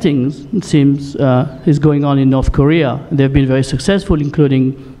testing seems is going on in North Korea. They've been very successful,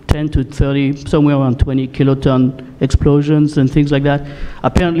 including 10 to 30, somewhere around 20 kiloton explosions and things like that,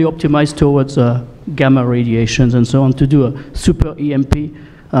 apparently optimized towards gamma radiations and so on to do a super EMP.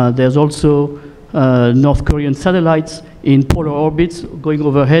 There's also North Korean satellites in polar orbits going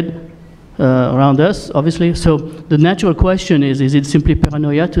overhead around us, obviously. So the natural question is it simply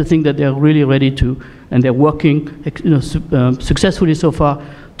paranoia to think that they're really ready to, and they're working successfully so far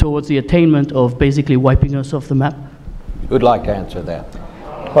towards the attainment of basically wiping us off the map? Who'd like to answer that?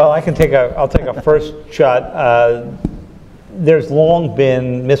 Well, I'll take a first shot. There's long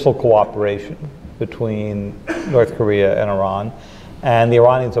been missile cooperation between North Korea and Iran, and the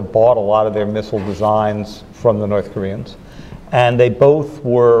Iranians have bought a lot of their missile designs from the North Koreans. And they both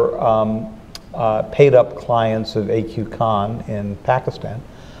were paid up clients of A.Q. Khan in Pakistan,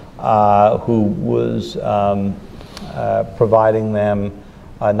 who was providing them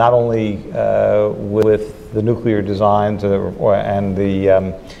not only with the nuclear designs and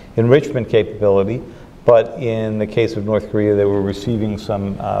the enrichment capability, but in the case of North Korea, they were receiving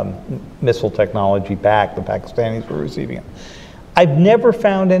some missile technology back. The Pakistanis were receiving it. I've never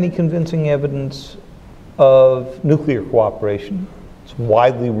found any convincing evidence of nuclear cooperation. It's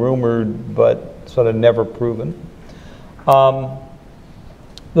widely rumored, but sort of never proven.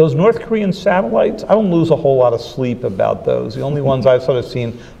 Those North Korean satellites, I don't lose a whole lot of sleep about those. The only ones I've sort of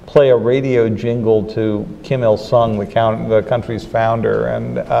seen play a radio jingle to Kim Il-sung, the country's founder.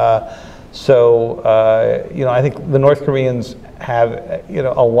 And I think the North Koreans have,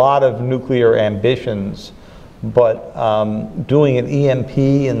 a lot of nuclear ambitions, but doing an EMP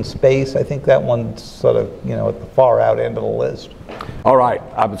in space, I think that one's sort of, at the far out end of the list. All right,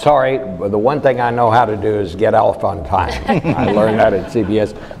 I'm sorry, but the one thing I know how to do is get off on time. I learned that at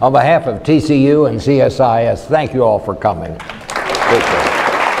CBS. On behalf of TCU and CSIS, thank you all for coming. Appreciate it.